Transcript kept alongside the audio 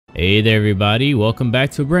Hey there everybody, welcome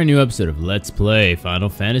back to a brand new episode of Let's Play Final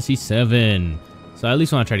Fantasy VII. So I at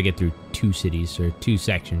least want to try to get through two cities, or two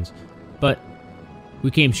sections. But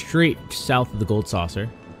we came straight south of the Gold Saucer,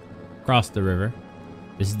 across the river.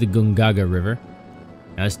 This is the Gungaga River.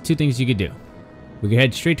 Now there's two things you could do. We could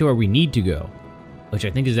head straight to where we need to go, which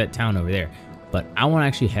I think is that town over there. But I want to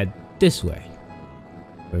actually head this way.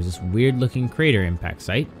 There's this weird looking crater impact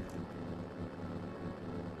site.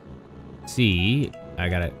 See, I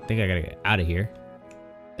think I gotta get out of here.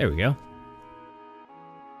 There we go.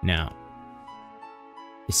 Now,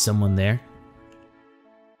 is someone there?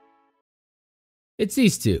 It's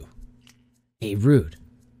these two. Hey, Rude,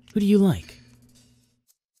 who do you like?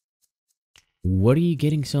 What are you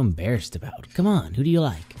getting so embarrassed about? Come on, who do you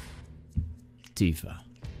like? Tifa.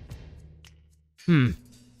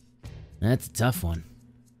 That's a tough one.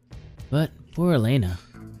 But poor Elena,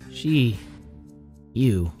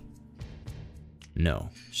 you. No,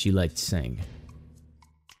 she liked Sing.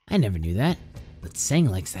 I never knew that, but Sing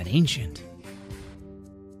likes that ancient.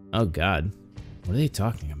 Oh god, what are they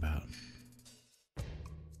talking about?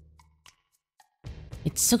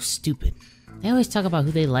 It's so stupid. They always talk about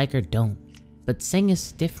who they like or don't, but Sing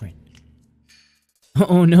is different.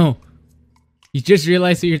 Oh no, you just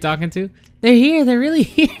realized who you're talking to? They're here, they're really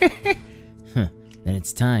here. Huh, then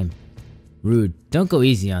it's time. Rude, don't go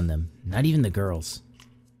easy on them, not even the girls.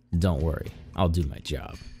 Don't worry, I'll do my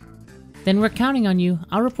job. Then we're counting on you.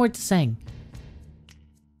 I'll report to Sang.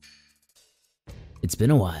 It's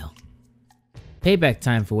been a while. Payback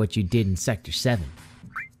time for what you did in Sector 7.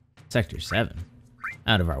 Sector 7?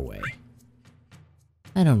 Out of our way.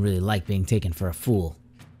 I don't really like being taken for a fool.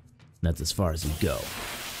 That's as far as you go.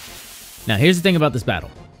 Now here's the thing about this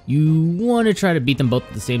battle. You want to try to beat them both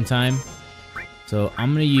at the same time. So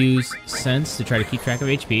I'm going to use Sense to try to keep track of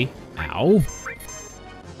HP. Ow!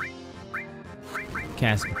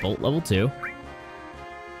 Cast Bolt level 2.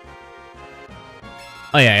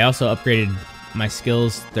 Oh yeah, I also upgraded my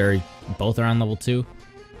skills. They're both around level 2.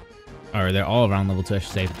 Or they're all around level 2, I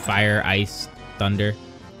should say. Fire, Ice, Thunder.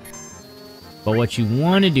 But what you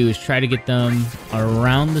want to do is try to get them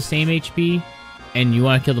around the same HP, and you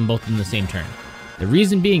want to kill them both in the same turn. The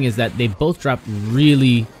reason being is that they both drop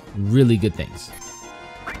really, really good things.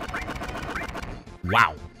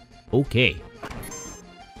 Wow. Okay.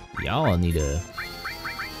 Y'all need to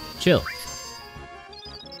chill.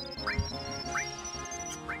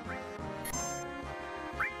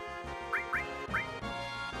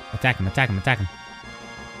 Attack him, attack him, attack him.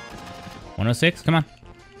 106, come on.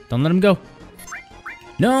 Don't let him go.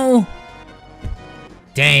 No!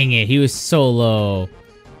 Dang it, he was so low.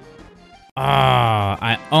 Ah,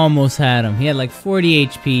 I almost had him. He had like 40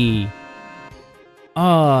 HP.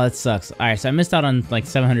 Oh, that sucks. Alright, so I missed out on like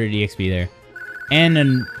 700 EXP there.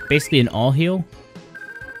 And basically an all heal.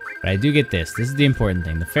 But I do get this. This is the important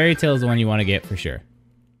thing. The fairy tale is the one you want to get for sure.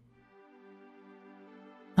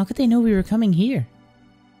 How could they know we were coming here?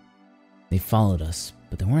 They followed us,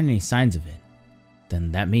 but there weren't any signs of it.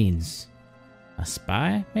 Then that means... a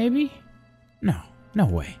spy, maybe? No, no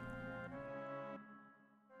way.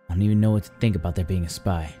 I don't even know what to think about there being a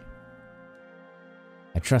spy.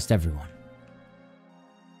 I trust everyone.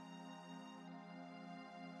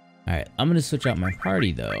 Alright, I'm gonna switch out my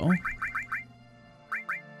party though.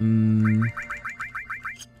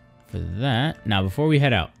 For that, now before we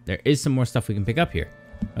head out, there is some more stuff we can pick up here.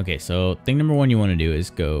 Okay, so thing number one you want to do is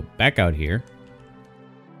go back out here.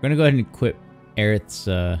 We're gonna go ahead and equip Aerith's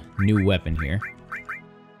new weapon here.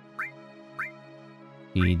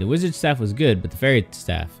 The wizard staff was good, but the fairy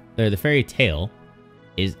staff, or the fairy tail,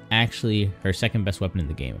 is actually her second best weapon in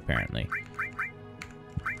the game, apparently.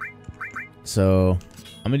 So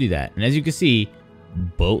I'm gonna do that, and as you can see,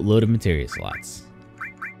 boatload of materia slots.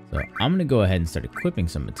 So I'm gonna go ahead and start equipping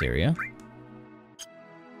some materia.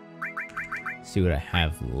 See what I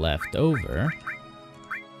have left over.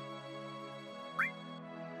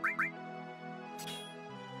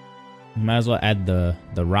 Might as well add the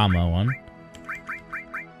Rama one.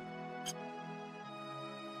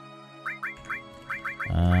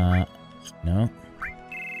 No.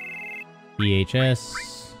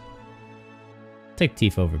 PHS. Take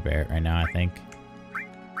Tifa over Barret right now, I think.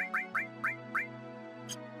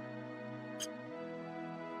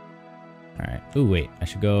 Alright. Ooh, wait. I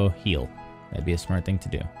should go heal. That'd be a smart thing to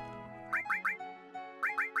do.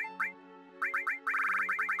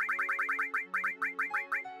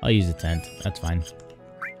 I'll use a tent. That's fine.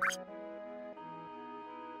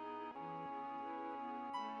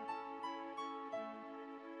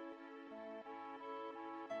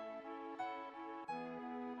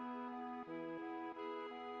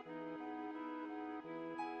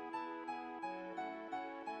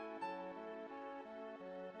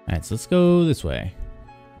 Alright, so let's go this way.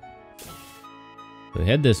 So we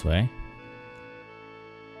head this way.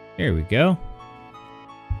 Here we go.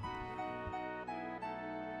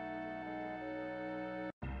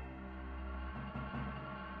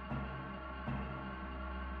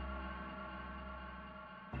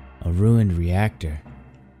 A ruined reactor.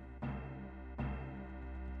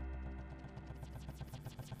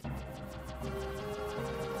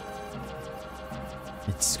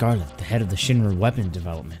 It's Scarlet, the head of the Shinra weapon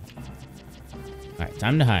development. Alright,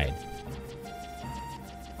 time to hide.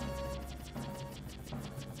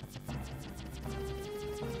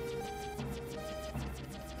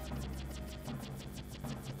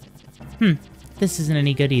 This isn't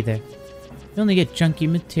any good either. You only get junky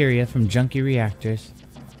materia from junky reactors.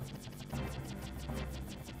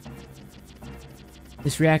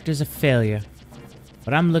 This reactor's a failure.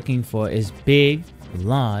 What I'm looking for is big,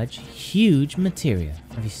 large, huge materia.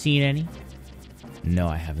 Have you seen any? No,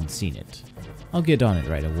 I haven't seen it. I'll get on it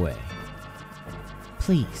right away.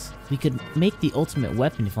 Please, we could make the ultimate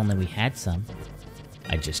weapon if only we had some.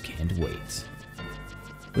 I just can't wait.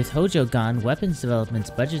 With Hojo gone, weapons development's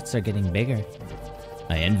budgets are getting bigger.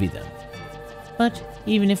 I envy them. But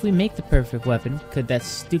even if we make the perfect weapon, could that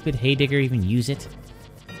stupid Haydigger even use it?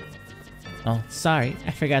 Oh, sorry,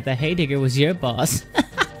 I forgot that Haydigger was your boss.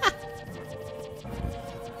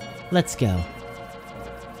 Let's go.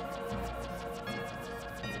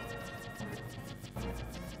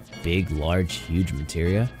 Big, large, huge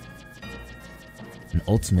materia? An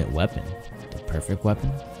ultimate weapon? The perfect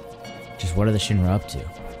weapon? Just what are the Shinra up to?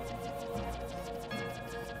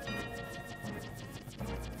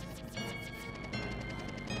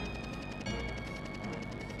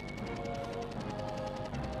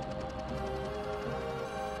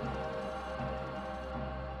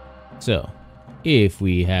 So, if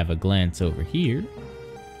we have a glance over here...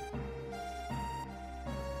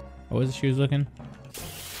 What was it she was looking?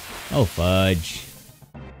 Oh, fudge.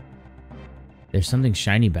 There's something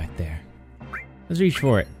shiny back there. Let's reach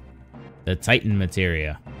for it. The Titan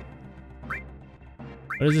materia.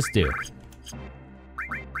 What does this do?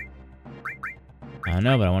 I don't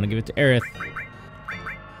know, but I want to give it to Aerith.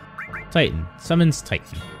 Titan. Summons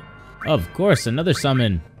Titan. Of course, another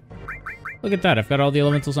summon. Look at that, I've got all the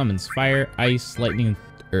elemental summons. Fire, ice, lightning, and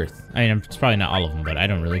earth. I mean, it's probably not all of them, but I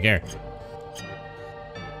don't really care.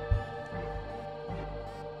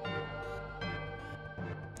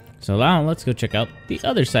 So now, let's go check out the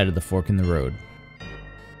other side of the fork in the road.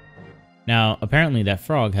 Now, apparently that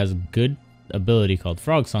frog has a good ability called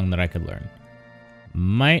Frog Song that I could learn.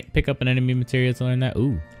 Might pick up an enemy materia to learn that.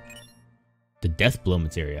 Ooh. The Death Blow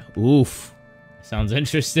materia. Oof. Sounds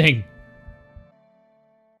interesting.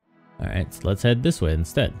 Alright, so let's head this way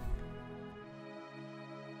instead.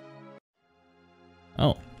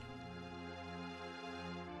 Oh.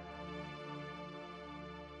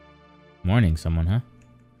 Morning, someone, huh?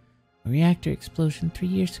 A reactor explosion 3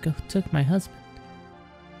 years ago took my husband.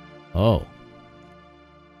 Oh.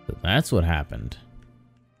 So that's what happened.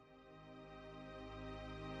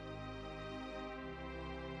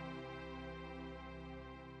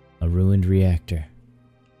 A ruined reactor.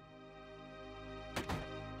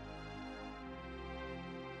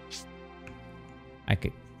 I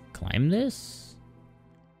could climb this?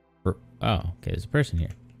 Oh, okay, there's a person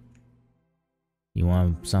here. You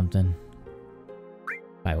want something?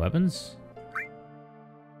 Buy weapons?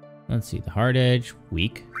 Let's see, the hard edge,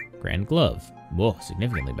 weak, grand glove. Whoa,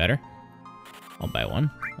 significantly better. I'll buy one.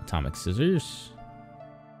 Atomic scissors.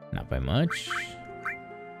 Not by much.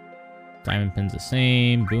 Diamond pin's the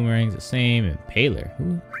same, boomerang's the same, impaler.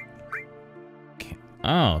 Ooh.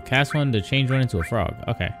 Oh, cast one to change one into a frog.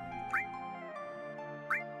 Okay.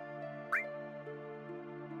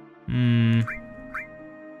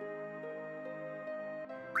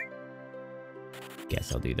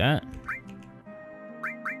 Guess I'll do that.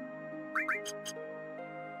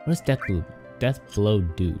 What does Death Blow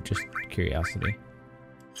do? Just curiosity.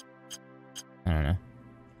 I don't know.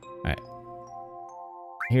 Alright.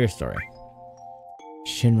 Here's a story.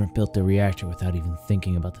 Shinra built the reactor without even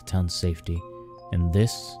thinking about the town's safety. And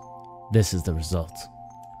this is the result.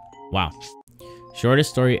 Wow.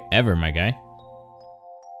 Shortest story ever, my guy.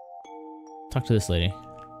 Talk to this lady.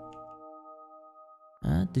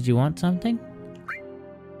 Did you want something?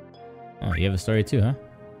 Oh, you have a story too, huh?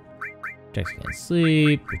 Protects against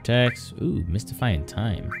sleep, protects. Ooh, mystifying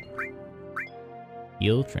time.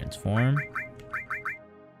 Heal, transform.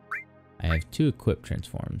 I have 2 equipped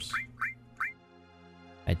transforms.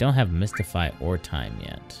 I don't have mystify or time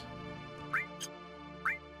yet.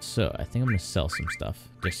 So, I think I'm gonna sell some stuff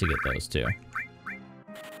just to get those too.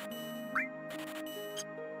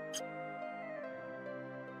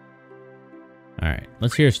 Alright,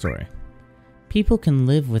 let's hear a story. People can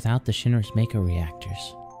live without the Shinra's Mako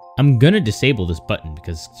reactors. I'm gonna disable this button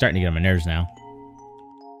because it's starting to get on my nerves now.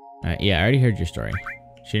 Alright, yeah, I already heard your story.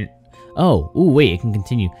 Oh, ooh, wait, it can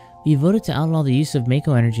continue. We voted to outlaw the use of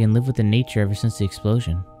Mako energy and live within nature ever since the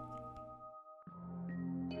explosion.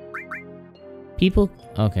 People...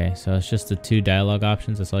 Okay, so it's just the 2 dialogue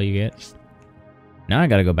options, that's all you get? Now I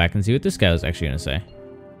gotta go back and see what this guy was actually gonna say.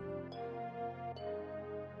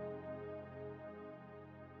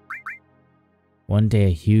 One day,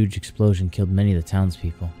 a huge explosion killed many of the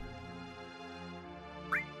townspeople.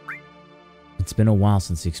 It's been a while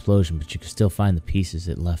since the explosion, but you can still find the pieces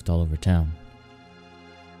it left all over town.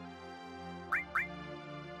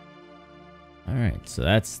 Alright, so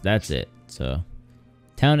that's it. So,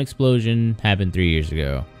 town explosion happened 3 years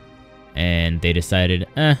ago. And they decided,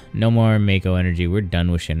 no more Mako energy, we're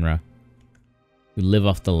done with Shinra. We live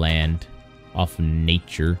off the land, off of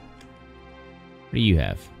nature. What do you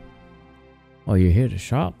have? Oh, you're here to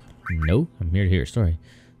shop? No, I'm here to hear a story.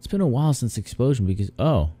 It's been a while since the explosion because...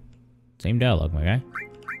 Oh, same dialogue, my guy.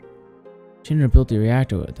 Shinra built the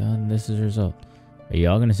reactor, and this is the result. Are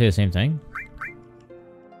y'all gonna say the same thing?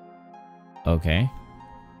 Okay.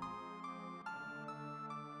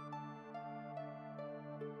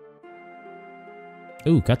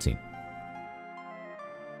 Ooh, cutscene.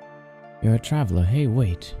 You're a traveler. Hey,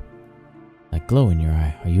 wait. That glow in your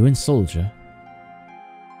eye. Are you in Soldier?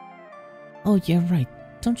 Oh, yeah, right.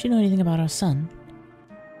 Don't you know anything about our son?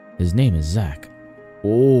 His name is Zack.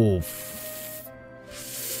 Oh.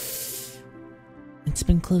 It's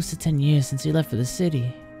been close to 10 years since he left for the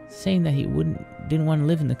city, saying that he didn't want to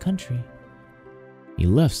live in the country. He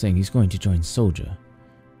left saying he's going to join Soldier.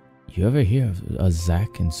 You ever hear of a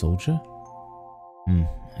Zack in Soldier?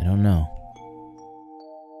 I don't know.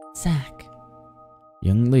 Zack.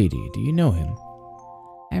 Young lady, do you know him?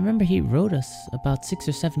 I remember he wrote us about 6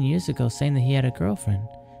 or 7 years ago saying that he had a girlfriend.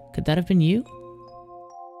 Could that have been you?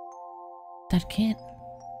 That can't.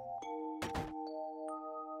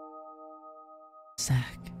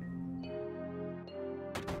 Zack.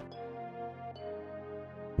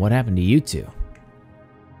 What happened to you two?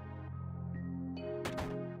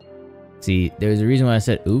 See, there's a reason why I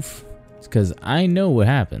said oof. It's because I know what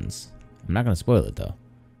happens. I'm not going to spoil it though.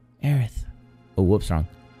 Aerith. Oh, whoops, wrong.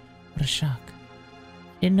 What a shock.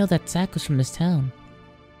 I didn't know that Zack was from this town.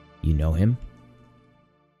 You know him?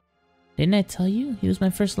 Didn't I tell you? He was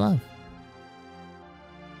my first love.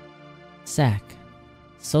 Zack.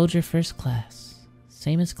 Soldier first class.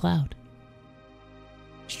 Same as Cloud.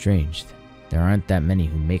 Strange. There aren't that many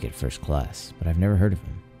who make it first class, but I've never heard of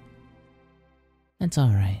him. That's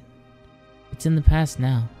alright. It's in the past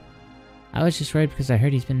now. I was just worried because I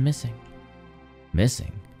heard he's been missing.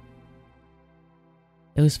 Missing?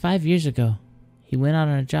 It was 5 years ago. He went out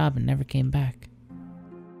on a job and never came back.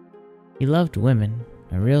 He loved women,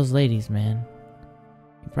 a real ladies' man.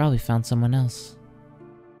 He probably found someone else.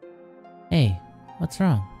 Hey, what's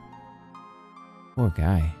wrong? Poor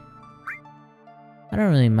guy. I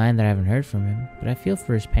don't really mind that I haven't heard from him, but I feel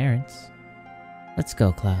for his parents. Let's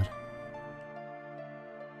go, Cloud.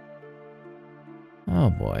 Oh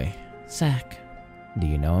boy. Zack. Do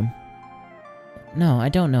you know him? No, I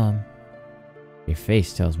don't know him. Your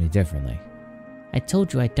face tells me differently. I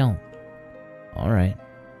told you I don't. Alright.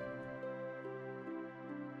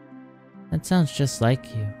 That sounds just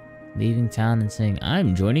like you. Leaving town and saying,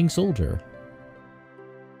 I'm joining Soldier.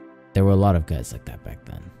 There were a lot of guys like that back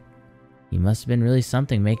then. You must have been really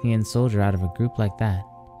something making it in Soldier out of a group like that.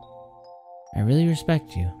 I really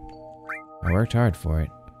respect you. I worked hard for it.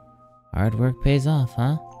 Hard work pays off,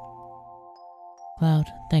 huh? Cloud,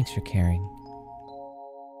 thanks for caring.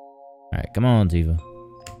 Alright, come on, Tifa.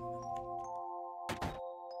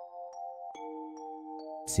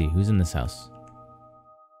 Let's see, who's in this house?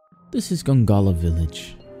 This is Gongala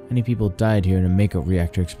Village. Many people died here in a Mako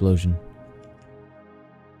Reactor Explosion.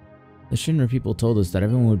 The Shinra people told us that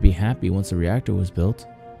everyone would be happy once the reactor was built,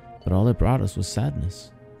 but all it brought us was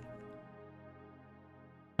sadness.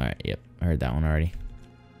 Alright, yep, I heard that one already.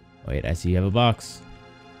 Wait, I see you have a box.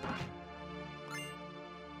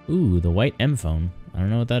 Ooh, the white M phone. I don't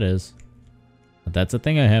know what that is. But that's a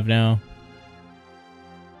thing I have now.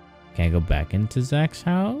 Can I go back into Zack's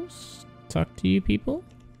house? Talk to you people?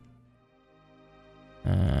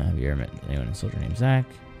 Have you ever met anyone in Soldier named Zack?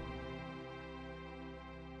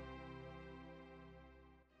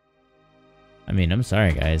 I mean, I'm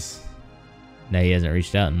sorry, guys. Now he hasn't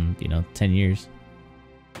reached out in, 10 years.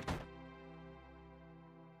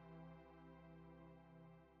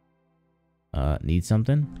 Need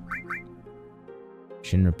something?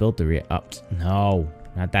 Shinra built the no,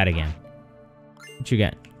 not that again. What you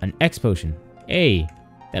got? An X potion. Hey,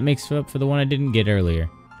 that makes up for the one I didn't get earlier.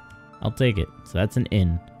 I'll take it. So that's an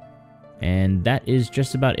inn. And that is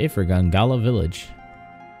just about it for Gangala Village.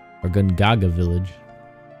 Or Gungaga Village.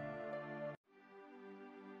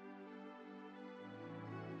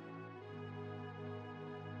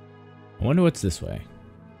 I wonder what's this way.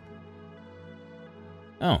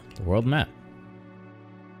 Oh, the world map.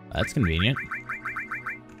 That's convenient.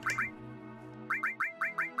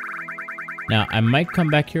 Now, I might come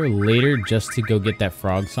back here later just to go get that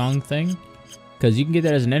frog song thing. Because you can get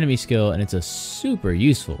that as an enemy skill, and it's a super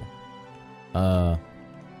useful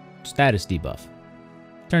status debuff.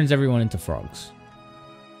 Turns everyone into frogs.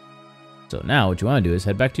 So now what you want to do is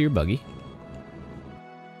head back to your buggy.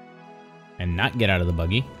 And not get out of the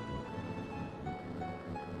buggy.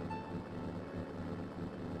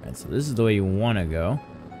 Alright, so this is the way you want to go.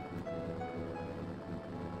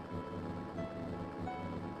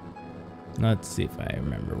 Let's see if I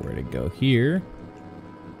remember where to go here.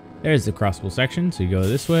 There's the crossbow section, so you go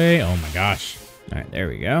this way. Oh my gosh. Alright, there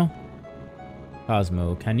we go.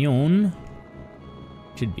 Cosmo Canyon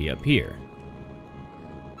should be up here.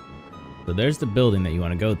 So there's the building that you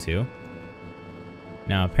want to go to.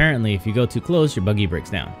 Now apparently if you go too close, your buggy breaks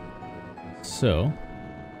down. So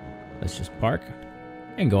let's just park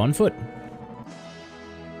and go on foot.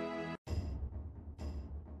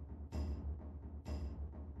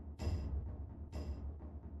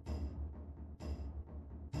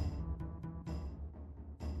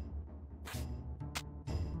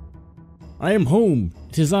 I am home.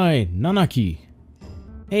 'Tis I, Nanaki.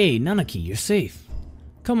 Hey, Nanaki, you're safe.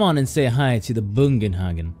 Come on and say hi to the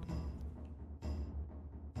Bungenhagen.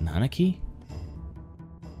 Nanaki?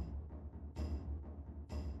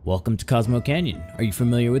 Welcome to Cosmo Canyon. Are you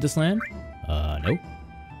familiar with this land? No.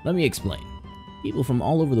 Let me explain. People from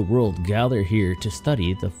all over the world gather here to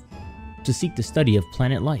seek the study of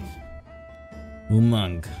planet life.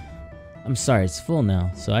 Umang. I'm sorry, it's full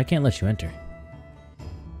now, so I can't let you enter.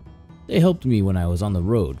 They helped me when I was on the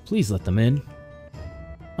road. Please let them in.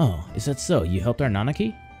 Oh, is that so? You helped our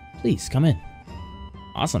Nanaki? Please, come in.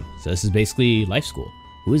 Awesome. So this is basically life school.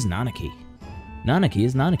 Who is Nanaki? Nanaki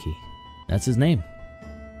is Nanaki. That's his name.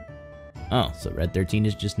 Oh, so Red 13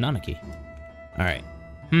 is just Nanaki. Alright.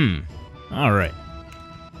 Alright.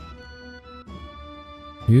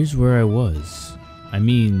 Here's where I was. I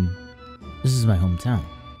mean, this is my hometown.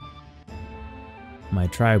 My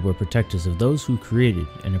tribe were protectors of those who created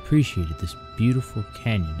and appreciated this beautiful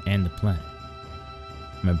canyon and the planet.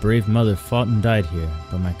 My brave mother fought and died here,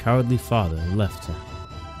 but my cowardly father left her.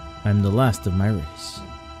 I am the last of my race.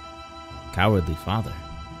 Cowardly father?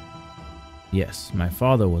 Yes, my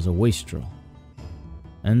father was a wastrel.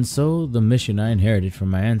 And so, the mission I inherited from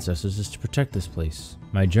my ancestors is to protect this place.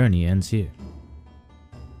 My journey ends here.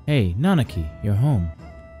 Hey, Nanaki, you're home.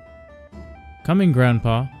 Coming,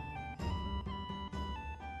 Grandpa.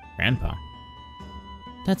 Grandpa?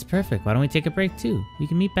 That's perfect. Why don't we take a break too? We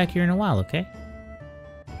can meet back here in a while, okay?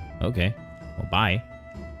 Okay. Well, bye.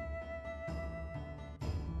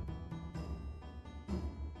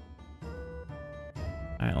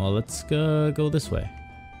 Alright, well, let's go this way.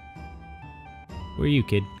 Who are you,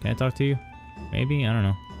 kid? Can I talk to you? Maybe? I don't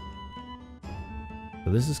know.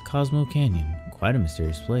 So this is Cosmo Canyon. Quite a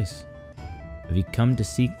mysterious place. Have you come to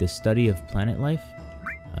seek the study of planet life?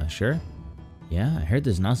 Sure. Yeah, I heard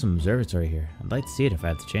there's an awesome observatory here. I'd like to see it if I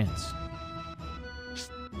have the chance.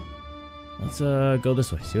 Let's go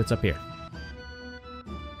this way, see what's up here.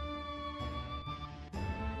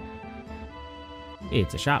 Hey,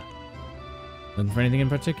 it's a shop. Looking for anything in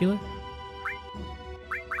particular?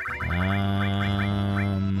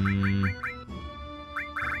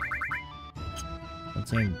 Don't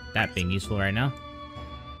seem that being useful right now.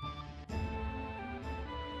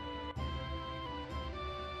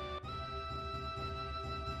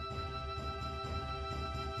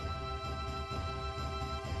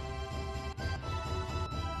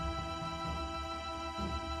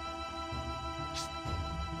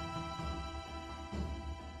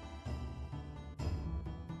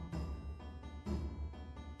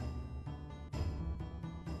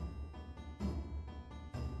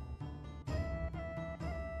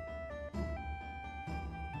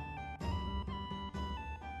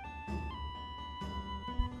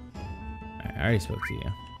 I already spoke to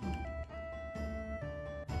you.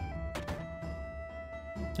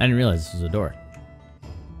 I didn't realize this was a door.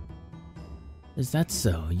 Is that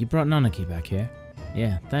so? You brought Nanaki back here?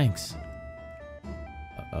 Yeah, thanks.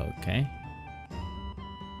 Okay.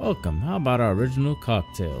 Welcome. How about our original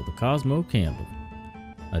cocktail, the Cosmo Candle?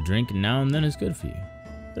 A drink now and then is good for you.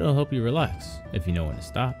 It'll help you relax, if you know when to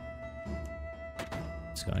stop.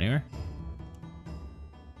 Let's go anywhere.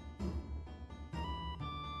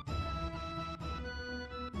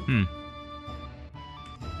 Well,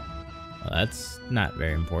 that's not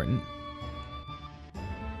very important.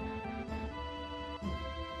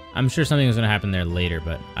 I'm sure something was going to happen there later,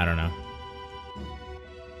 but I don't know.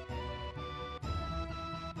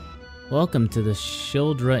 Welcome to the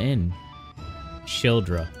Shildra Inn.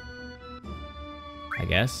 Shildra. I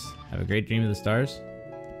guess. Have a great dream of the stars.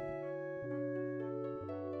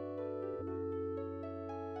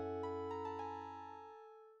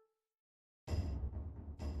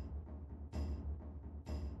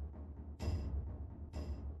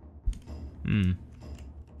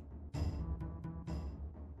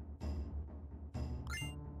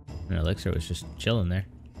 An elixir was just chilling there.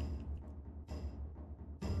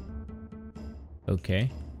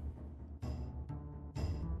 Okay.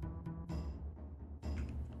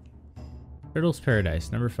 Turtle's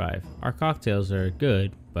Paradise, number 5. Our cocktails are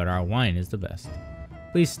good, but our wine is the best.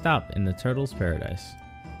 Please stop in the Turtle's Paradise.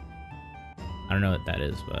 I don't know what that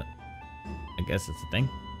is, but I guess it's a thing.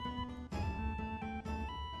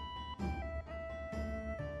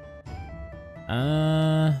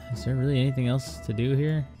 Is there really anything else to do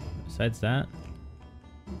here besides that?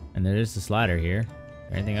 And there is this ladder here. Is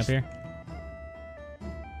there anything up here?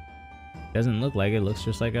 Doesn't look like it. Looks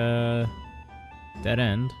just like a dead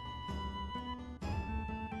end.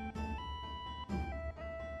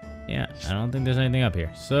 Yeah, I don't think there's anything up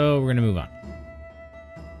here. So we're gonna move on.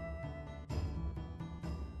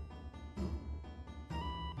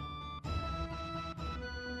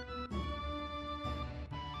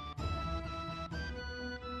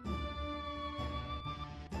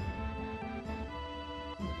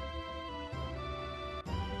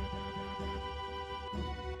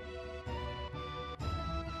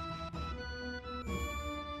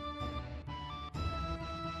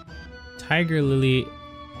 Tiger Lily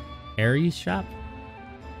Aries shop?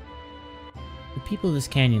 The people of this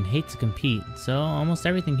canyon hate to compete, so almost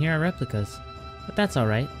everything here are replicas. But that's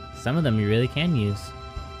alright. Some of them you really can use.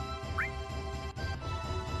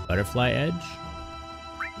 Butterfly Edge?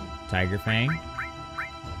 Tiger Fang?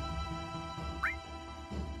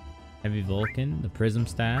 Heavy Vulcan, the Prism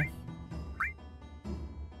Staff?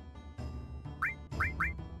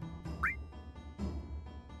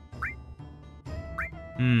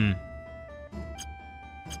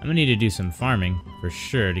 I'm gonna need to do some farming, for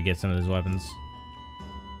sure, to get some of those weapons.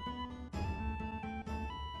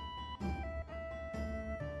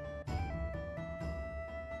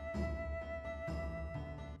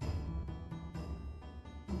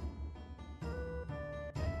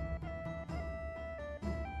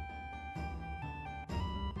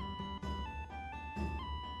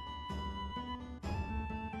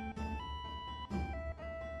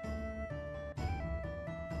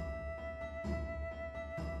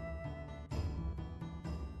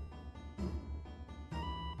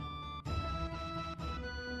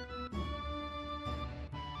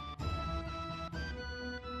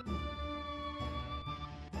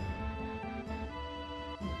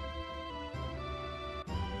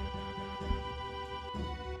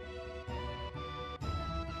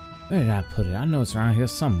 Where did I put it? I know it's around here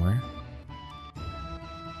somewhere.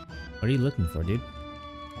 What are you looking for, dude?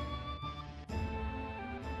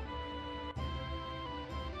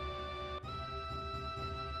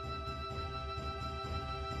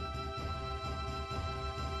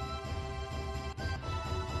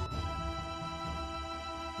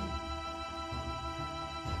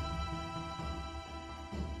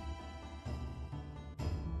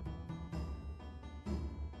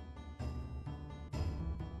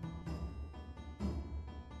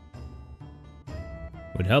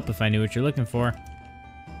 Would help if I knew what you're looking for.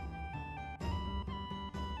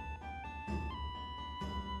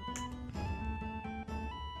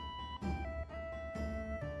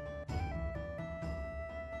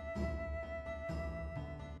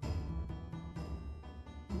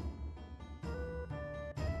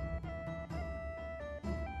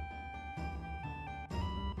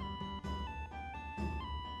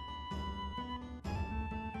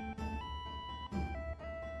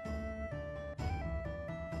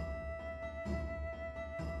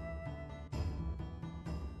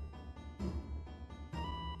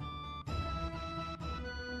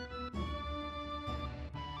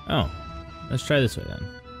 Oh, let's try this way then.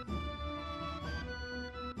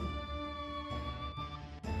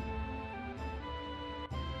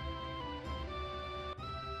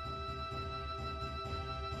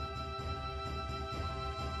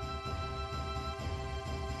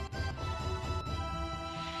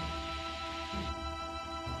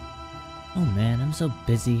 Oh man, I'm so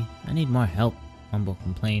busy. I need more help, Humble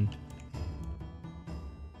complained.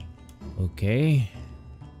 Okay,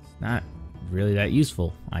 it's not really that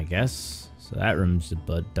useful, I guess. So that room's a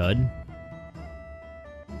dud.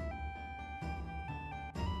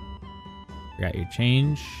 Got your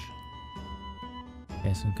change.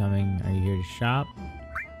 Guess I'm coming. Are you here to shop?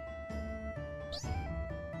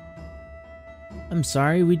 I'm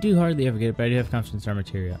sorry, we do hardly ever get it, but I do have confidence in our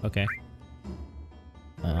material. Okay.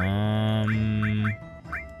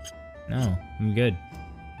 No, I'm good.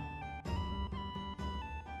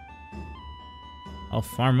 I'll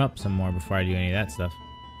farm up some more before I do any of that stuff.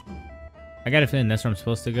 I got a feeling that's where I'm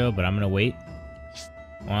supposed to go, but I'm gonna wait.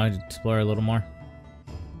 I want to explore a little more.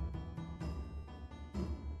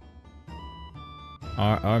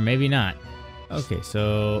 Or maybe not. Okay,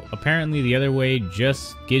 so apparently the other way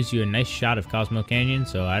just gives you a nice shot of Cosmo Canyon,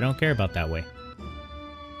 so I don't care about that way.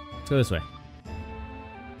 Let's go this way.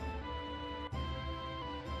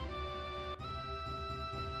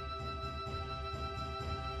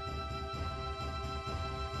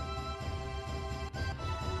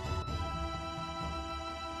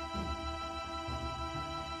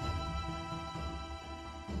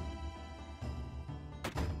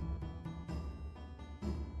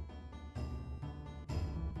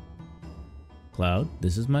 Cloud,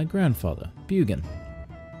 this is my grandfather, Bugan.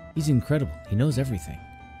 He's incredible. He knows everything.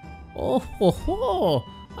 Oh ho ho!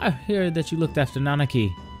 I heard that you looked after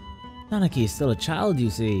Nanaki. Nanaki is still a child, you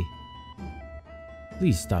see.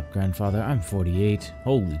 Please stop, grandfather. I'm 48.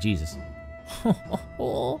 Holy Jesus. Ho ho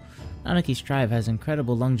ho! Nanaki's tribe has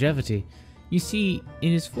incredible longevity. You see,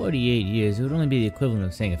 in his 48 years, it would only be the equivalent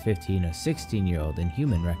of saying a 15 or 16-year-old in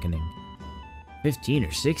human reckoning. 15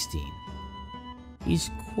 or 16?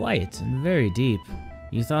 He's quiet and very deep.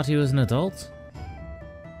 You thought he was an adult?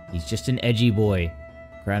 He's just an edgy boy.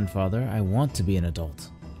 Grandfather, I want to be an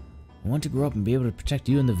adult. I want to grow up and be able to protect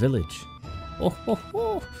you and the village. Oh ho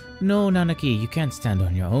ho! No, Nanaki, you can't stand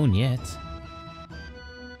on your own yet.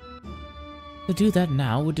 To do that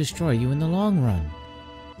now would destroy you in the long run.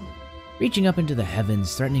 Reaching up into the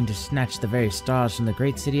heavens, threatening to snatch the very stars from the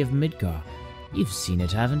great city of Midgar. You've seen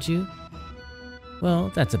it, haven't you? Well,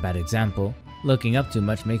 that's a bad example. Looking up too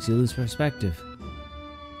much makes you lose perspective.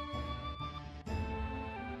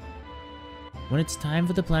 When it's time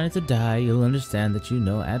for the planet to die, you'll understand that you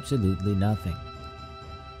know absolutely nothing.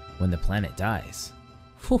 When the planet dies.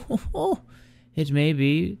 It may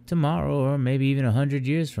be tomorrow or maybe even 100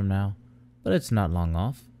 years from now, but it's not long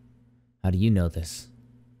off. How do you know this?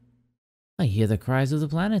 I hear the cries of the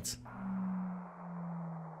planet.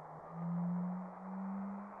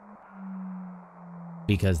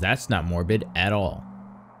 Because that's not morbid at all.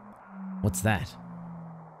 What's that?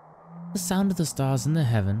 The sound of the stars in the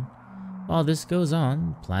heaven. While this goes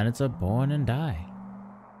on, planets are born and die.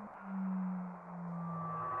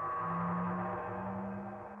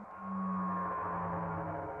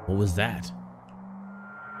 What was that?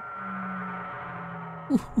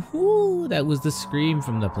 Ooh, that was the scream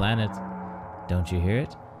from the planet. Don't you hear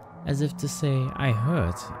it? As if to say, I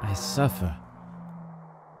hurt, I suffer.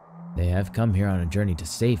 They have come here on a journey to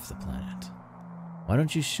save the planet. Why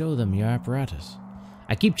don't you show them your apparatus?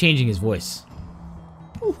 I keep changing his voice.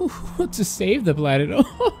 To save the planet.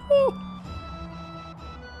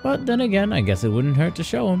 But then again, I guess it wouldn't hurt to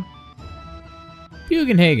show him.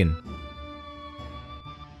 Bugenhagen.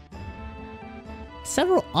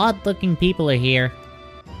 Several odd-looking people are here.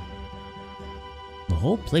 The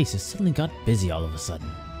whole place has suddenly got busy all of a sudden.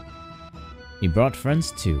 He brought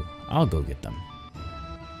friends too. I'll go get them.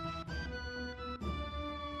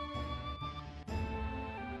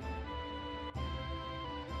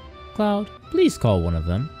 Cloud, please call one of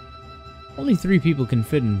them. Only 3 people can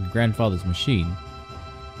fit in Grandfather's machine.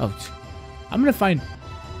 Oh, I'm gonna find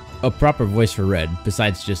a proper voice for Red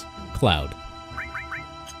besides just Cloud.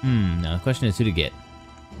 Now the question is who to get.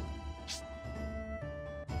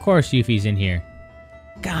 Of course Yuffie's in here.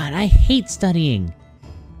 God, I hate studying.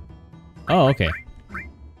 Oh, okay.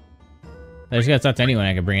 I just gotta talk to anyone.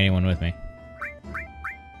 I can bring anyone with me.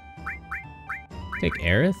 Take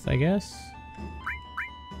Aerith, I guess.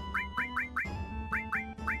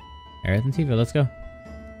 Aerith and Tifa, let's go.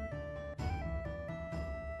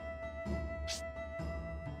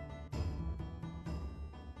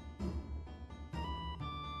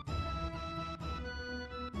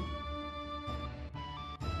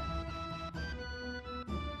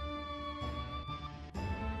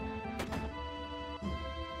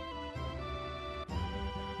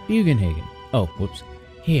 Bugenhagen. Oh, whoops.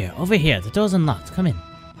 Here, over here. The door's unlocked. Come in.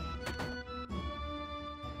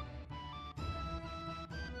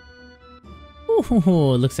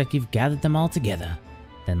 Ooh, looks like you've gathered them all together.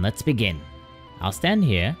 Then let's begin. I'll stand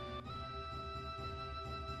here.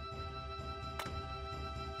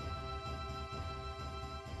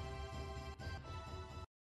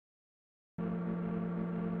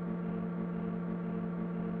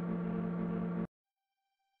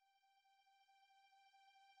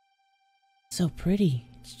 So pretty.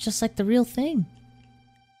 It's just like the real thing.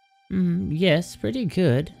 Yes, pretty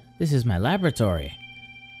good. This is my laboratory.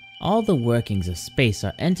 All the workings of space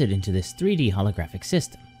are entered into this 3D holographic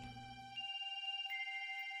system.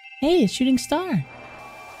 Hey, a shooting star!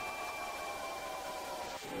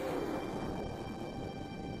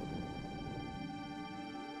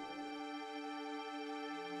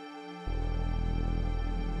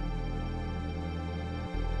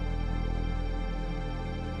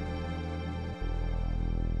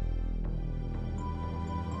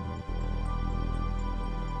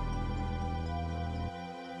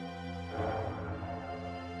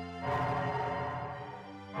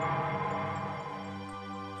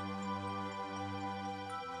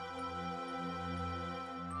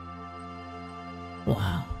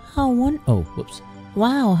 Wow,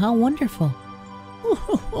 Wow, how wonderful.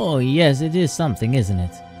 Oh, yes, it is something, isn't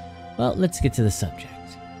it? Well, let's get to the subject.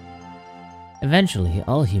 Eventually,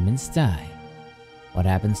 all humans die. What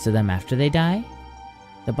happens to them after they die?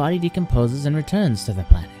 The body decomposes and returns to the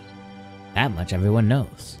planet. That much everyone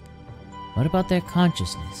knows. What about their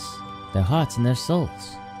consciousness, their hearts and their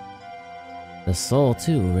souls? The soul,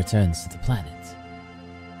 too, returns to the planet.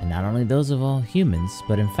 And not only those of all humans,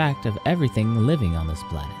 but in fact of everything living on this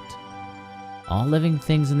planet. All living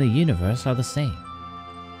things in the universe are the same.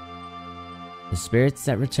 The spirits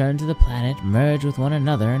that return to the planet merge with one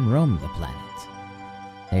another and roam the planet.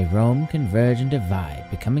 They roam, converge, and divide,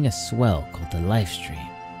 becoming a swell called the life stream.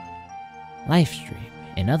 Life stream,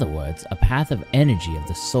 in other words, a path of energy of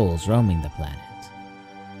the souls roaming the planet.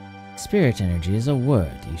 Spirit energy is a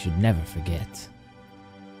word you should never forget.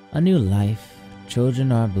 A new life.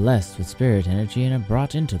 Children are blessed with spirit energy and are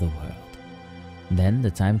brought into the world. Then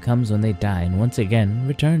the time comes when they die and once again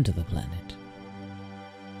return to the planet.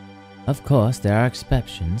 Of course, there are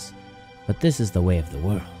exceptions, but this is the way of the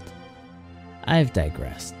world. I've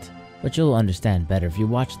digressed, but you'll understand better if you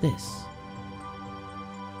watch this.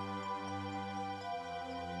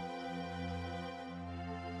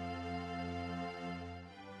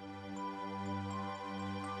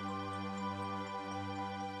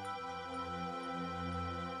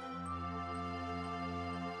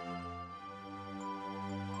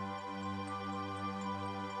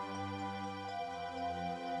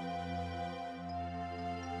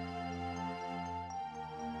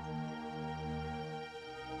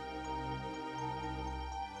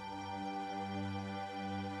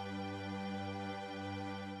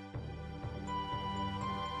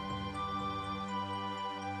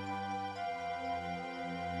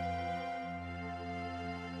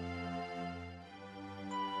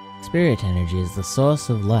 Spirit energy is the source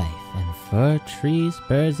of life and for trees,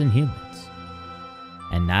 birds, and humans.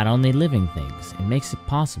 And not only living things, it makes it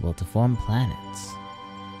possible to form planets.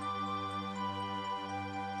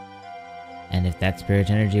 And if that spirit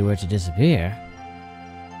energy were to disappear,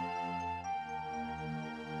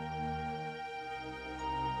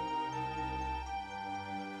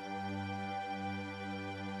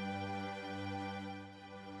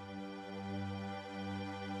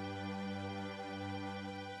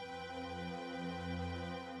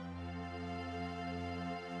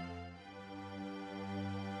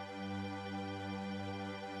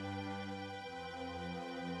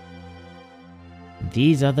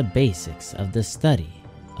 these are the basics of the study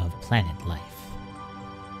of planet life.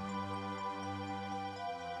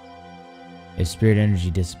 If spirit energy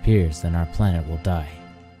disappears, then our planet will die.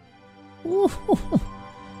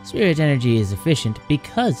 Spirit energy is efficient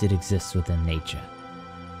because it exists within nature.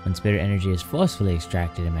 When spirit energy is forcefully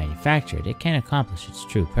extracted and manufactured, it can accomplish its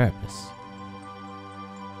true purpose.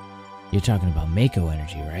 You're talking about Mako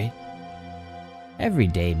energy, right? Every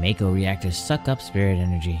day, Mako reactors suck up spirit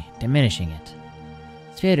energy, diminishing it.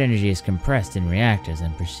 Spirit energy is compressed in reactors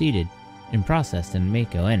and processed in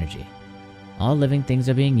Mako energy. All living things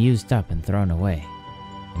are being used up and thrown away.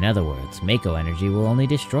 In other words, Mako energy will only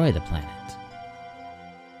destroy the planet.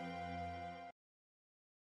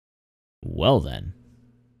 Well then.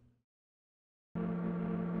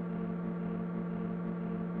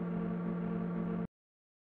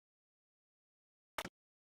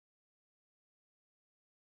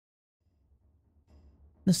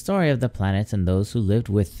 The story of the planets and those who lived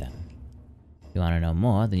with them. If you want to know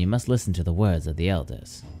more, then you must listen to the words of the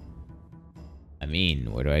elders. I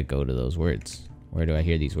mean, where do I go to those words? Where do I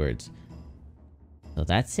hear these words? So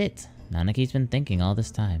that's it. Nanaki's been thinking all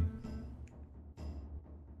this time.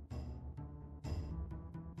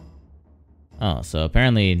 Oh, so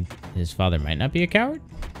apparently his father might not be a coward?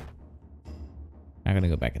 Not gonna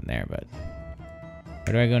go back in there, but...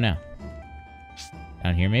 where do I go now?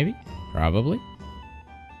 Down here, maybe? Probably.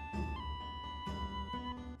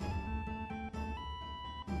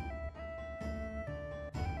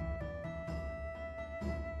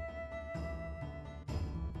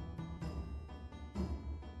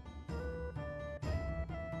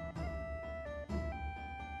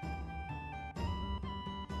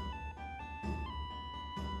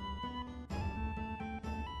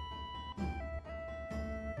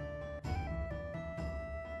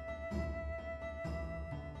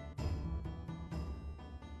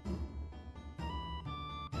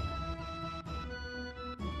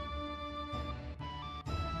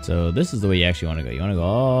 So this is the way you actually want to go. You want to go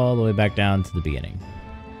all the way back down to the beginning.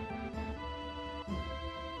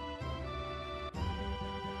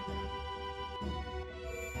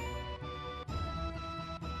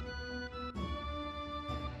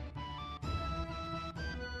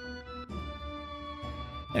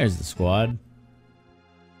 There's the squad.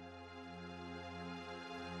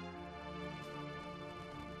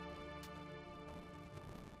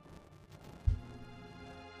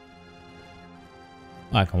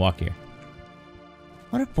 Oh, I can walk here.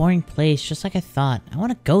 What a boring place, just like I thought. I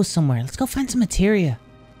want to go somewhere. Let's go find some materia.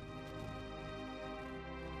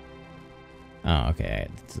 Oh, okay.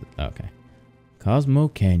 Okay. Cosmo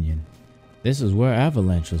Canyon. This is where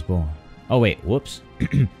Avalanche was born. Oh, wait. Whoops.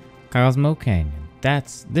 Cosmo Canyon.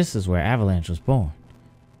 This is where Avalanche was born.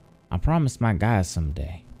 I promised my guys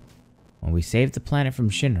someday, when we saved the planet from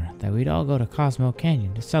Shinra, that we'd all go to Cosmo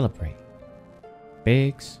Canyon to celebrate.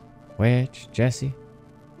 Biggs, Wedge, Jesse.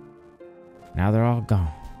 Now they're all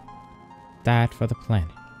gone. Died for the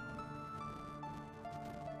planet.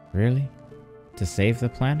 Really? To save the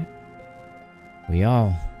planet? We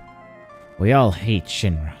all hate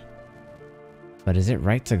Shinra. But is it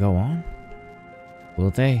right to go on?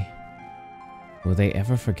 Will they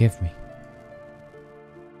ever forgive me?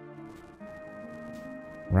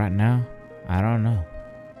 Right now, I don't know.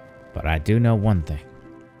 But I do know one thing.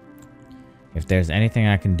 If there's anything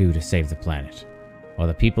I can do to save the planet, or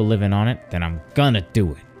the people living on it, then I'm gonna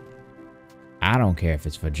do it. I don't care if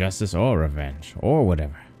it's for justice or revenge, or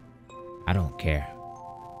whatever. I don't care.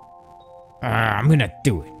 I'm gonna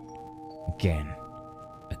do it. Again.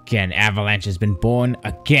 Again, Avalanche has been born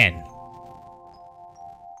again.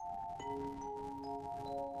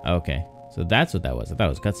 Okay, so that's what that was. I thought it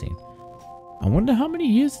was a cutscene. I wonder how many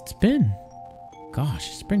years it's been. Gosh,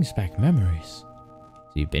 this brings back memories.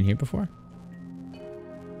 So you've been here before?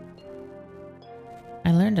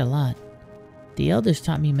 I learned a lot. The elders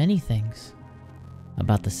taught me many things.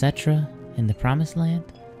 About the Cetra and the Promised Land.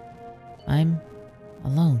 I'm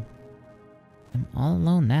alone. I'm all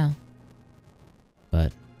alone now.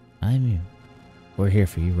 But we're here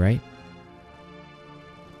for you, right?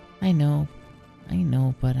 I know,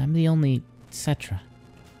 but I'm the only Cetra.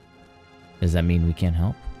 Does that mean we can't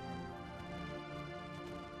help?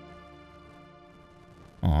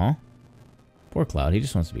 Aw. Poor Cloud, he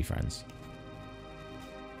just wants to be friends.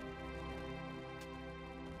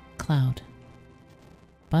 Cloud.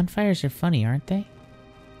 Bonfires are funny, aren't they?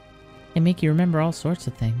 They make you remember all sorts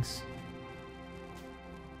of things.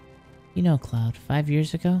 You know, Cloud, 5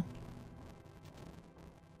 years ago?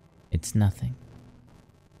 It's nothing.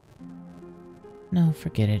 No,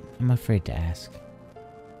 forget it. I'm afraid to ask.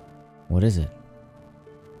 What is it?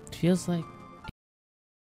 It feels like...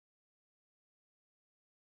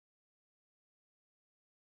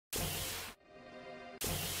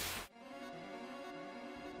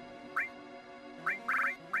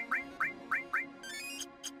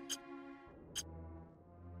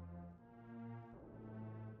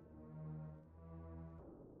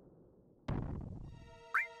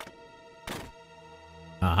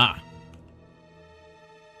 Aha!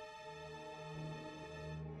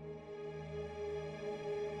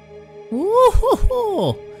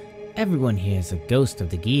 Woo-hoo-hoo! Everyone here is a ghost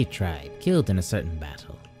of the Gi tribe, killed in a certain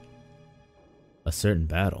battle. A certain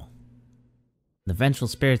battle? The vengeful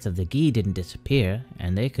spirits of the Gi didn't disappear,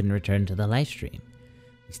 and they couldn't return to the life stream.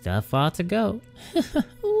 We still have far to go.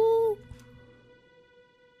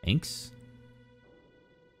 Thanks.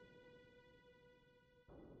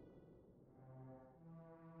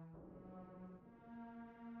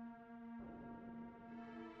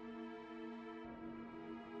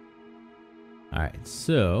 Alright,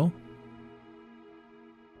 so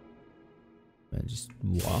just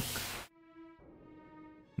walk.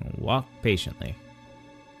 Walk patiently.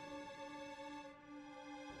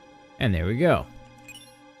 And there we go.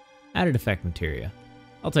 Added effect materia.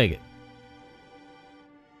 I'll take it.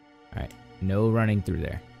 Alright, no running through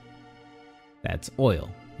there. That's oil.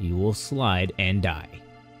 You will slide and die.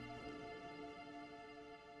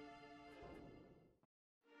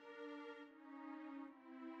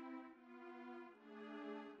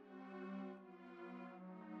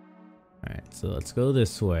 Alright, so let's go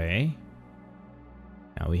this way.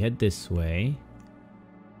 Now we head this way.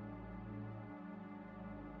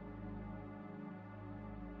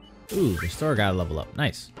 Ooh, the store got a level up.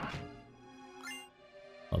 Nice.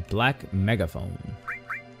 A black megaphone.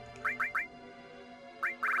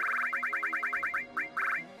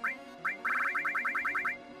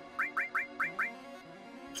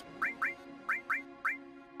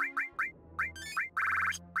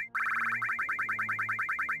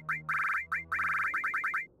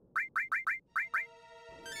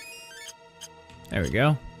 There we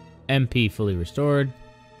go. MP fully restored.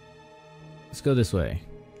 Let's go this way.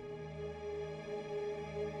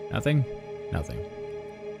 Nothing? Nothing.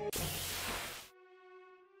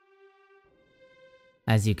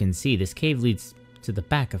 As you can see, this cave leads to the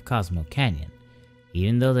back of Cosmo Canyon.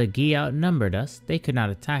 Even though the Gi outnumbered us, they could not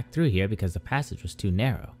attack through here because the passage was too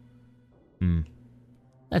narrow.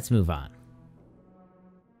 Let's move on.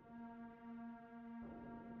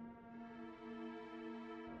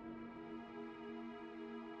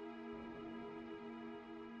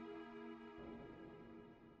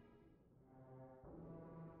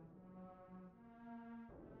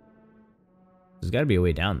 There's got to be a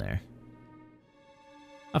way down there.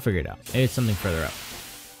 I'll figure it out. Maybe it's something further up.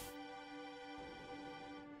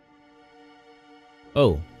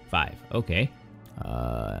 Oh, 5. Okay.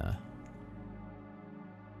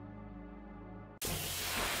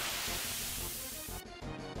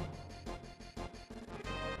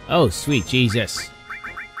 Oh, sweet Jesus.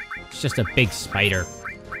 It's just a big spider.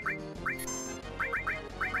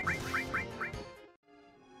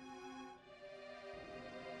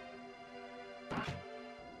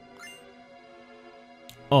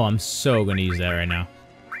 Oh, I'm so gonna use that right now.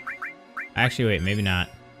 Actually, wait, maybe not.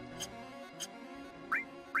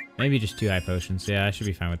 Maybe just 2 high potions. Yeah, I should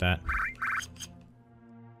be fine with that.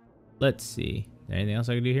 Let's see. Is there anything else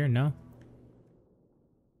I can do here? No?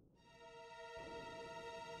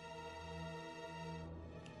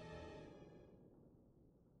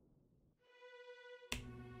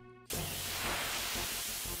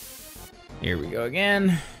 Here we go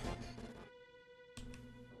again.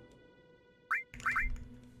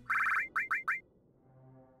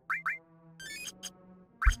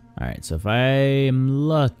 Alright, so if I am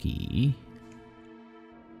lucky...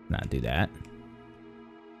 Not do that.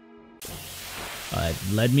 It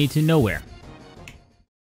led me to nowhere.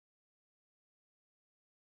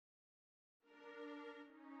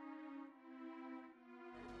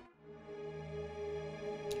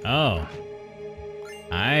 Oh.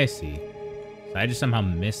 I see. So I just somehow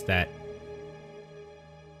missed that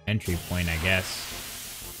entry point, I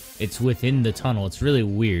guess. It's within the tunnel. It's really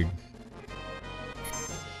weird.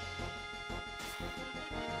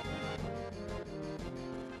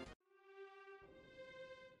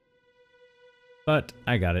 But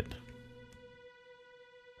I got it.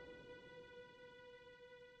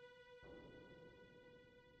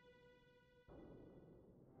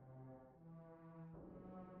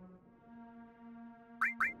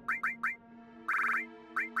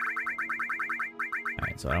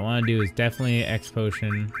 Alright, so what I want to do is definitely X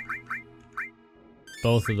potion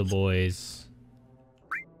both of the boys.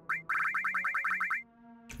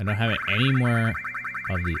 I don't have any more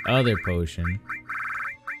of the other potion.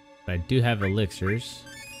 But I do have elixirs.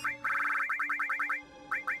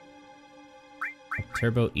 I'll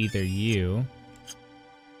turbo ether you.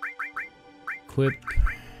 Equip.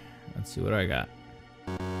 Let's see, what do I got?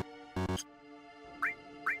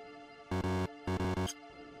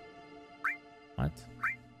 What?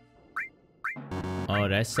 Oh,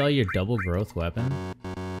 did I sell your double growth weapon?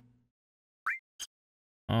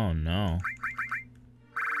 Oh no.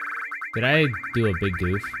 Did I do a big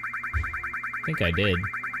goof? I think I did.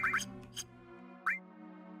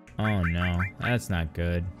 Oh no, that's not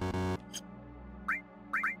good.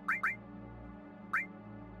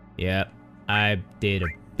 Yep, I did a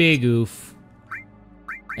big oof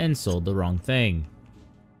and sold the wrong thing.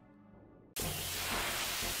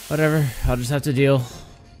 Whatever, I'll just have to deal.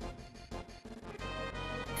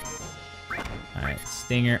 Alright,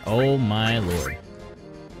 Stinger, oh my lord.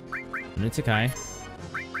 Nutsukai.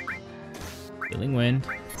 Healing Wind.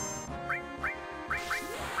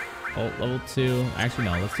 Oh, level 2. Actually,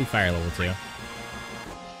 no. Let's do fire level 2.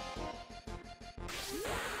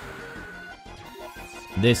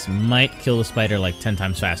 This might kill the spider like 10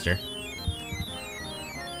 times faster.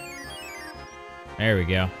 There we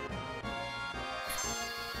go.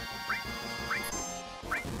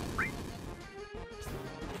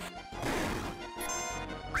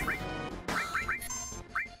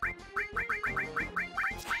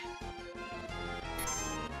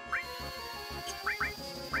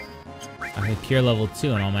 I have cure level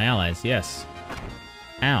 2 on all my allies, yes.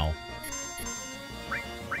 Ow.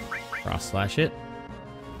 Cross slash it.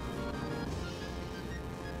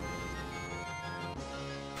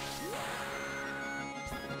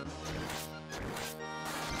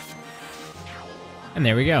 And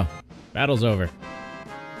there we go. Battle's over.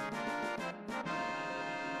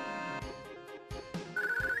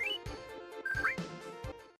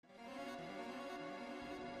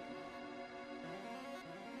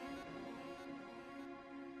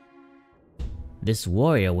 This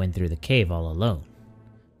warrior went through the cave all alone.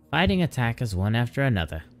 fighting attackers one after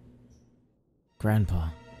another. Grandpa,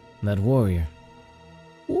 that warrior.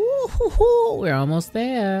 Ooh, we're almost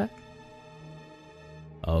there.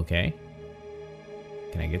 Okay.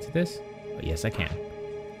 Can I get to this? Oh, yes, I can.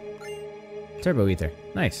 Turbo ether.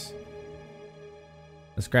 Nice.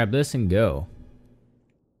 Let's grab this and go.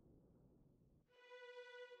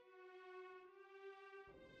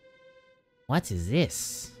 What is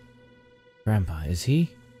this? Grandpa, is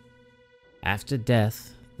he? After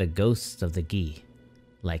death, the ghosts of the Gi,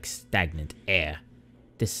 like stagnant air.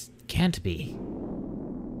 This can't be.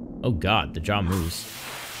 Oh god, the jaw moves.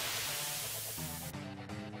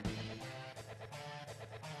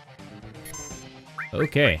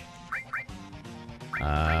 Okay.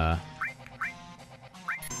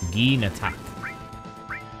 Gin attack.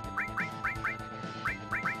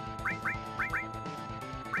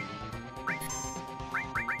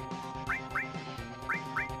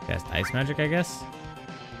 Cast ice magic, I guess?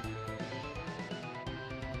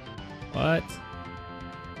 What?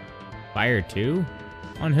 Fire 2?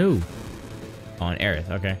 On who? On Aerith,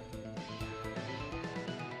 okay.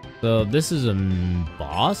 So this is a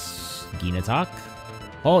boss? Gin attack?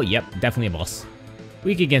 Oh, yep, definitely a boss.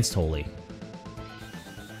 Weak against Holy.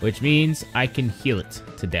 Which means I can heal it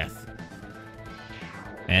to death.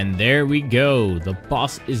 And there we go. The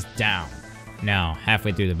boss is down. Now,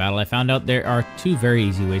 halfway through the battle, I found out there are two very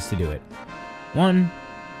easy ways to do it. One,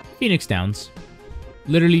 Phoenix Downs.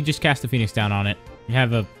 Literally just cast a Phoenix Down on it. You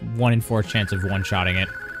have a 1 in 4 chance of one-shotting it.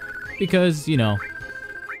 Because, you know,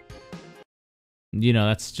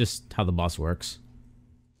 that's just how the boss works.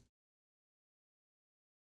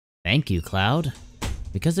 Thank you, Cloud.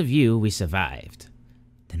 Because of you, we survived.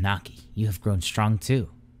 Tanaki, you have grown strong too.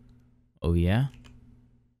 Oh yeah?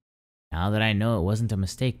 Now that I know it wasn't a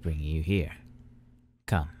mistake bringing you here.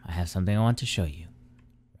 Come, I have something I want to show you.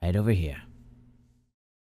 Right over here.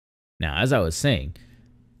 Now, as I was saying,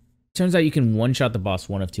 turns out you can one-shot the boss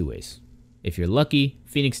one of two ways. If you're lucky,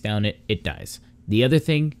 Phoenix Down it, it dies. The other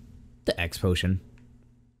thing, the X Potion.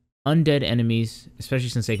 Undead enemies, especially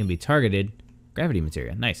since they can be targeted. Gravity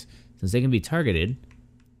materia, nice. Since they can be targeted,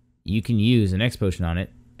 you can use an X Potion on it.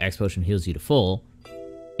 X Potion heals you to full.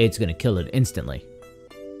 It's gonna kill it instantly.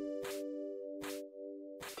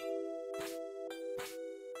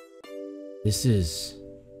 This is...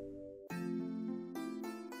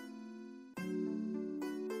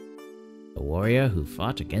 the warrior who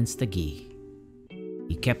fought against the Gi.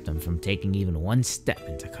 He kept them from taking even one step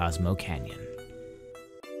into Cosmo Canyon.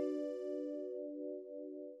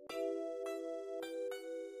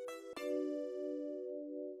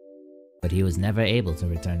 But he was never able to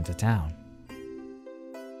return to town.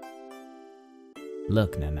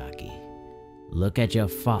 Look, Nanaki. Look at your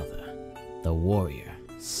father, the warrior,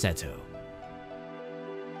 Seto.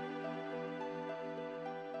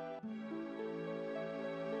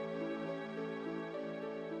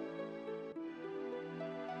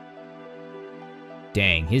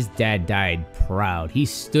 Dang, his dad died proud. He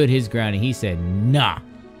stood his ground and he said, nah,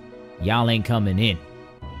 y'all ain't coming in.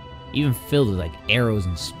 Even filled with like arrows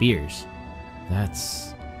and spears.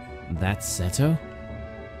 That's Seto?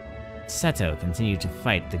 Seto continued to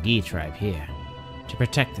fight the Gi tribe here, to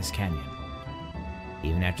protect this canyon.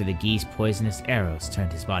 Even after the Gi's poisonous arrows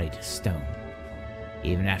turned his body to stone.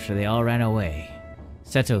 Even after they all ran away,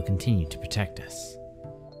 Seto continued to protect us.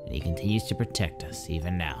 And he continues to protect us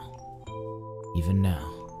even now. Even now.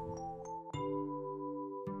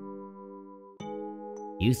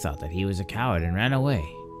 You thought that he was a coward and ran away.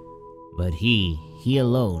 But he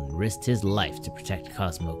alone risked his life to protect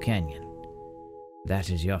Cosmo Canyon. That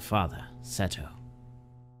is your father, Seto.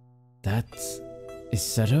 Is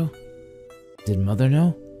Seto? Did Mother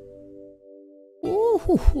know?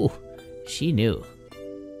 Ooh, she knew.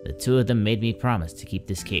 The two of them made me promise to keep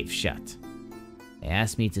this cave shut. They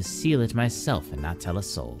asked me to seal it myself and not tell a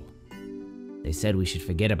soul. They said we should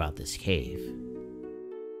forget about this cave.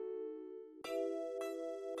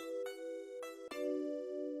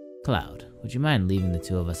 Cloud, would you mind leaving the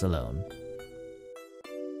two of us alone?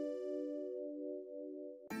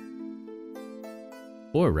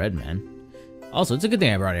 Poor Red Man. Also, it's a good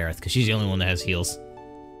thing I brought Aerith, because she's the only one that has heals.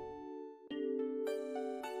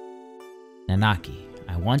 Nanaki,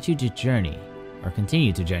 I want you to journey, or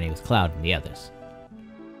continue to journey with Cloud and the others.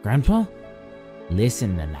 Grandpa?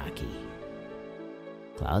 Listen, Nanaki.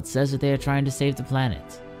 Cloud says that they are trying to save the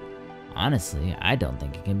planet. Honestly, I don't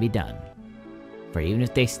think it can be done. For even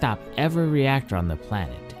if they stop every reactor on the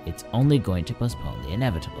planet, it's only going to postpone the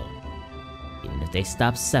inevitable. Even if they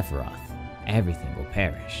stop Sephiroth, everything will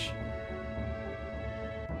perish.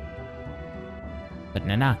 But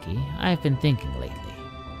Nanaki, I have been thinking lately.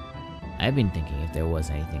 I've been thinking if there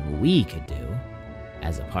was anything we could do,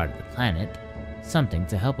 as a part of the planet, something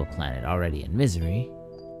to help a planet already in misery.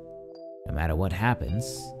 No matter what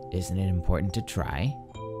happens, isn't it important to try?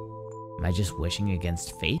 Am I just wishing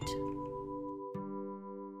against fate?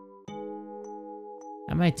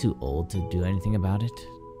 Am I too old to do anything about it?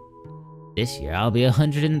 This year I'll be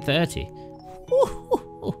 130.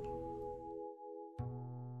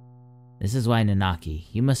 This is why, Nanaki,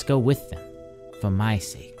 you must go with them, for my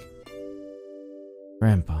sake.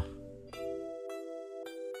 Grandpa.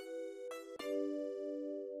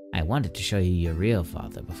 I wanted to show you your real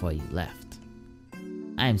father before you left.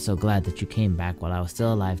 I am so glad that you came back while I was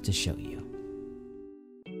still alive to show you.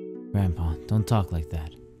 Grandpa, don't talk like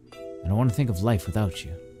that. I don't want to think of life without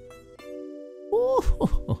you.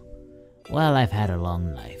 Well, I've had a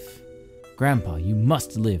long life. Grandpa, you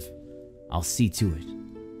must live. I'll see to it.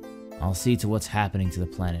 I'll see to what's happening to the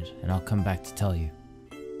planet, and I'll come back to tell you.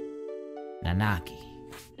 Nanaki.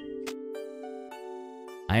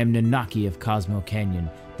 I am Nanaki of Cosmo Canyon,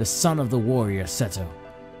 the son of the warrior Seto.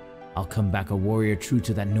 I'll come back a warrior true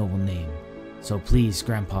to that noble name. So please,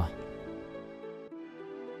 Grandpa.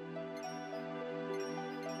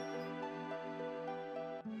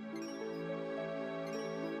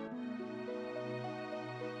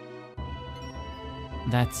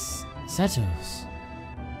 That's Seto's.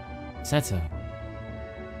 Seto.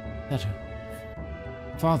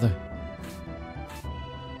 Father.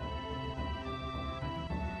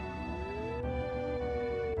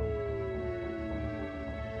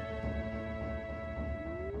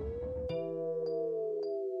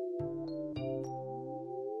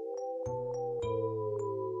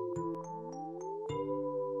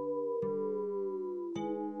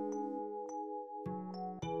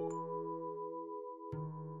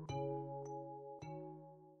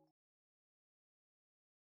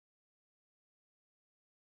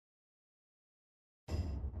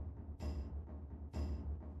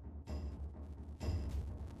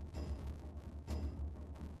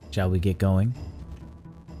 Shall we get going?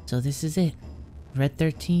 So this is it? Red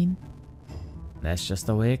 13? That's just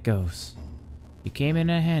the way it goes. You came in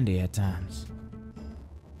handy at times.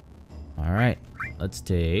 Alright, let's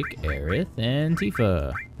take Aerith and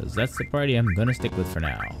Tifa, because that's the party I'm gonna stick with for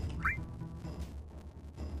now.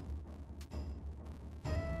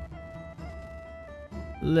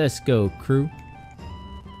 Let's go, crew.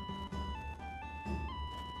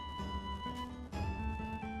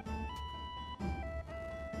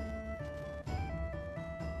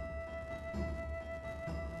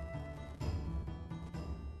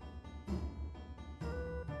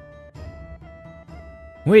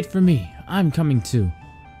 Wait for me, I'm coming too.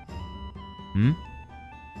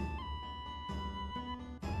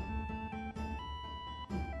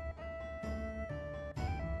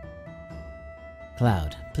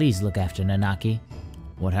 Cloud, please look after Nanaki.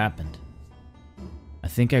 What happened? I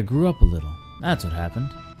think I grew up a little. That's what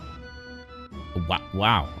happened.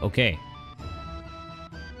 Wow, okay.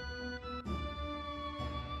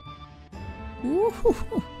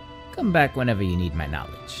 Woo-hoo-hoo. Come back whenever you need my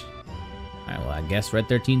knowledge. Alright, well, I guess Red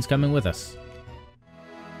 13's coming with us.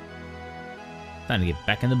 Time to get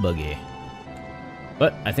back in the buggy.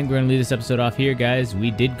 But I think we're going to leave this episode off here, guys.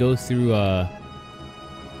 We did go through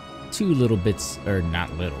two little bits, or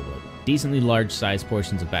not little, but decently large-sized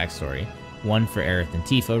portions of backstory. One for Aerith and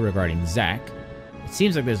Tifa regarding Zack. It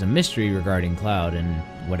seems like there's a mystery regarding Cloud and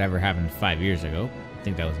whatever happened 5 years ago. I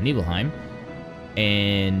think that was Nibelheim.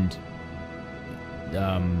 And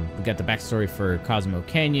we got the backstory for Cosmo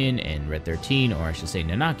Canyon and Red 13, or I should say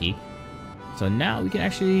Nanaki. So now we can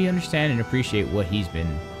actually understand and appreciate what he's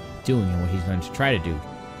been doing and what he's going to try to do.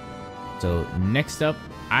 So next up,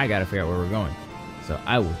 I gotta figure out where we're going. So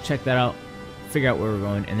I will check that out, figure out where we're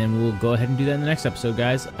going, and then we'll go ahead and do that in the next episode,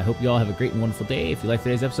 guys. I hope you all have a great and wonderful day. If you liked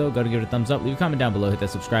today's episode, go to give it a thumbs up, leave a comment down below, hit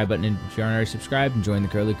that subscribe button, and if you aren't already subscribed, and join the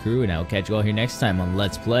Curly Crew, and I will catch you all here next time on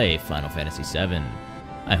Let's Play Final Fantasy VII.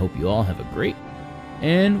 I hope you all have a great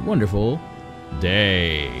and wonderful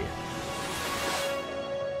day.